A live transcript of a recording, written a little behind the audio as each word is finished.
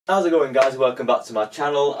How's it going, guys? Welcome back to my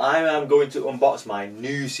channel. I am going to unbox my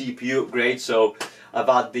new CPU upgrade. So I've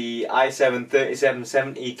had the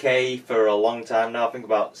i7-3770K for a long time now, I think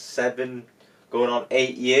about 7 going on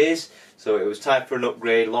 8 years. So it was time for an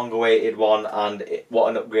upgrade, long awaited one, and what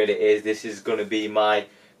an upgrade it is. This is going to be my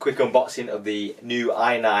quick unboxing of the new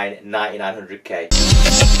i9-9900K.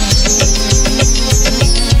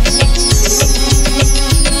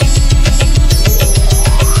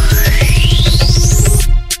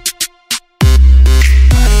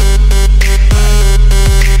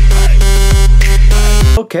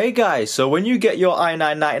 Okay guys, so when you get your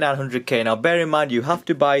i9-9900K, now bear in mind you have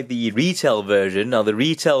to buy the retail version. Now the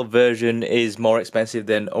retail version is more expensive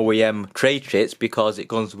than OEM trade kits because it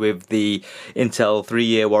comes with the Intel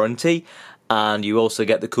 3-year warranty, and you also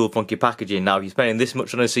get the cool funky packaging. Now if you're spending this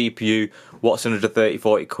much on a CPU, what's another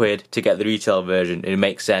 30-40 quid to get the retail version? It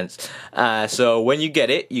makes sense. So when you get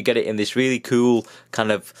it in this really cool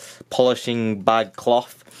kind of polishing bag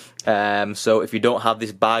cloth. So if you don't have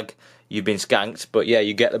this bag, you've been skanked, but yeah,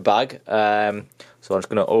 you get the bag. So I'm just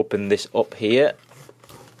going to open this up here,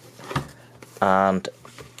 and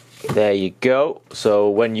there you go. So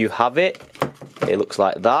when you have it, it looks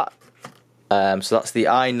like that. So that's the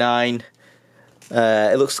i9.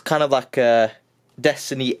 It looks kind of like a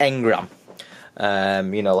Destiny engram,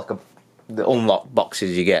 you know, like the unlock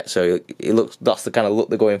boxes you get. So it looks, that's the kind of look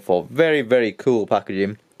they're going for. Very, very cool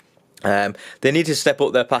packaging. They need to step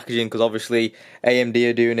up their packaging because obviously AMD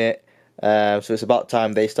are doing it. So it's about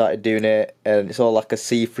time they started doing it, and it's all like a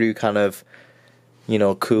see-through kind of, you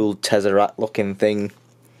know, cool Tesseract looking thing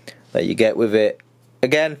that you get with it.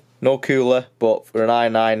 Again, no cooler, but for an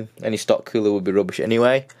i9, any stock cooler would be rubbish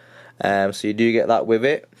anyway. So you do get that with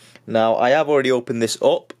it. Now I have already opened this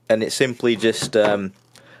up, and it's simply just a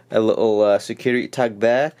little security tag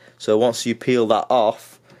there. So once you peel that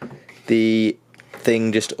off, the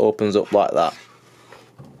thing just opens up like that,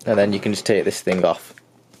 and then you can just take this thing off.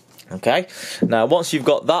 Okay, now once you've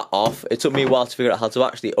got that off, it took me a while to figure out how to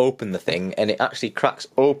actually open the thing, and it actually cracks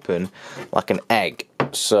open like an egg.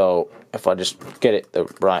 So if I just get it the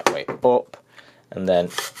right way up, and then,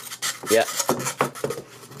 yeah,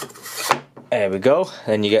 there we go.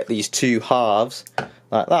 Then you get these two halves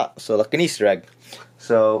like that, so like an Easter egg.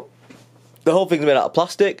 So the whole thing's made out of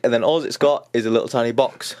plastic, and then all it's got is a little tiny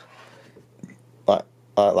box like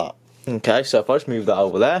that. Okay, so if I just move that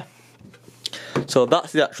over there. So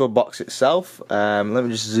that's the actual box itself. Let me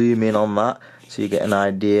just zoom in on that so you get an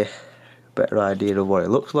idea, better idea of what it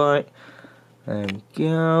looks like. There we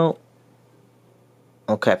go.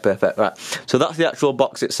 Okay, perfect. Right, so that's the actual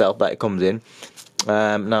box itself that it comes in.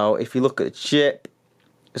 Now if you look at the chip,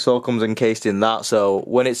 this all comes encased in that, so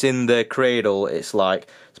when it's in the cradle, it's like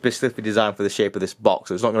specifically designed for the shape of this box,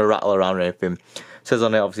 so it's not going to rattle around or anything. It says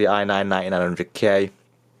on it obviously i9-9900K.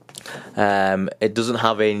 It doesn't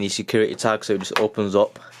have any security tag, so it just opens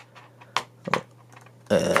up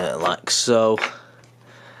like so,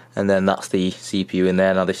 and then that's the CPU in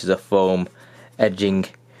there. Now this is a foam edging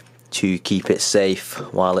to keep it safe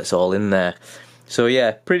while it's all in there. So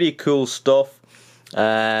yeah, pretty cool stuff.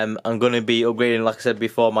 I'm going to be upgrading, like I said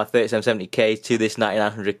before, my 3770K to this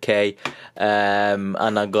 9900K, and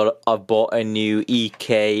I've bought a new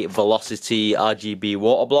EK Velocity RGB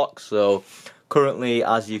water block. So currently,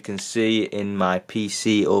 as you can see in my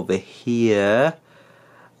PC over here,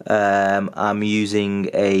 I'm using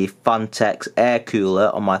a Phanteks air cooler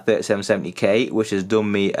on my 3770K, which has done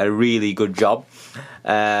me a really good job.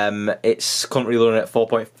 It's currently running at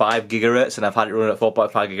 4.5 gigahertz, and I've had it running at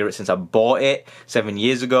 4.5 gigahertz since I bought it 7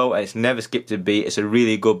 years ago, and it's never skipped a beat. It's a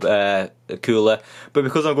really good cooler, but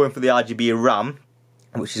because I'm going for the RGB RAM,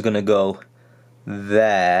 which is going to go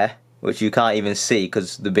there, which you can't even see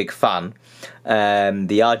because the big fan,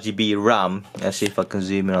 the RGB RAM, let's see if I can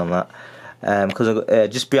zoom in on that, because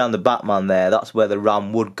just behind the Batman there, that's where the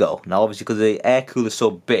RAM would go. Now obviously because the air cooler is so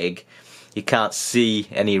big, you can't see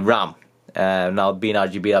any RAM. Now being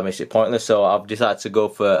RGB, that makes it pointless, so I've decided to go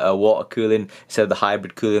for a water cooling instead of the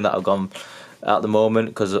hybrid cooling that I've gone at the moment,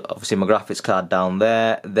 because obviously my graphics card down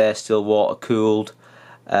there, they're still water cooled.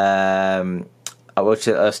 Which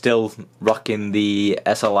are still rocking the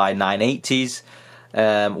SLI 980s,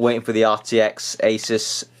 waiting for the RTX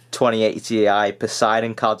Asus 2080 Ti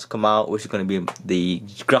Poseidon card to come out, which is going to be the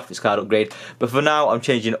graphics card upgrade. But for now, I'm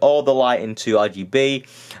changing all the lighting to RGB,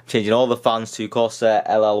 I'm changing all the fans to Corsair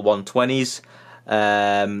LL120s,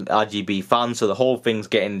 RGB fans, so the whole thing's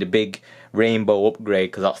getting the big rainbow upgrade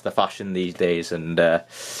because that's the fashion these days, and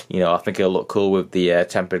you know, I think it'll look cool with the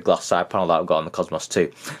tempered glass side panel that I've got on the Cosmos 2.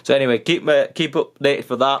 So anyway, keep updated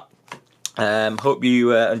for that. Hope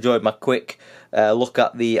you enjoyed my quick look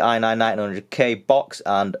at the i9 9900K box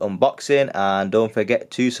and unboxing, and don't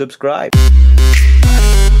forget to subscribe.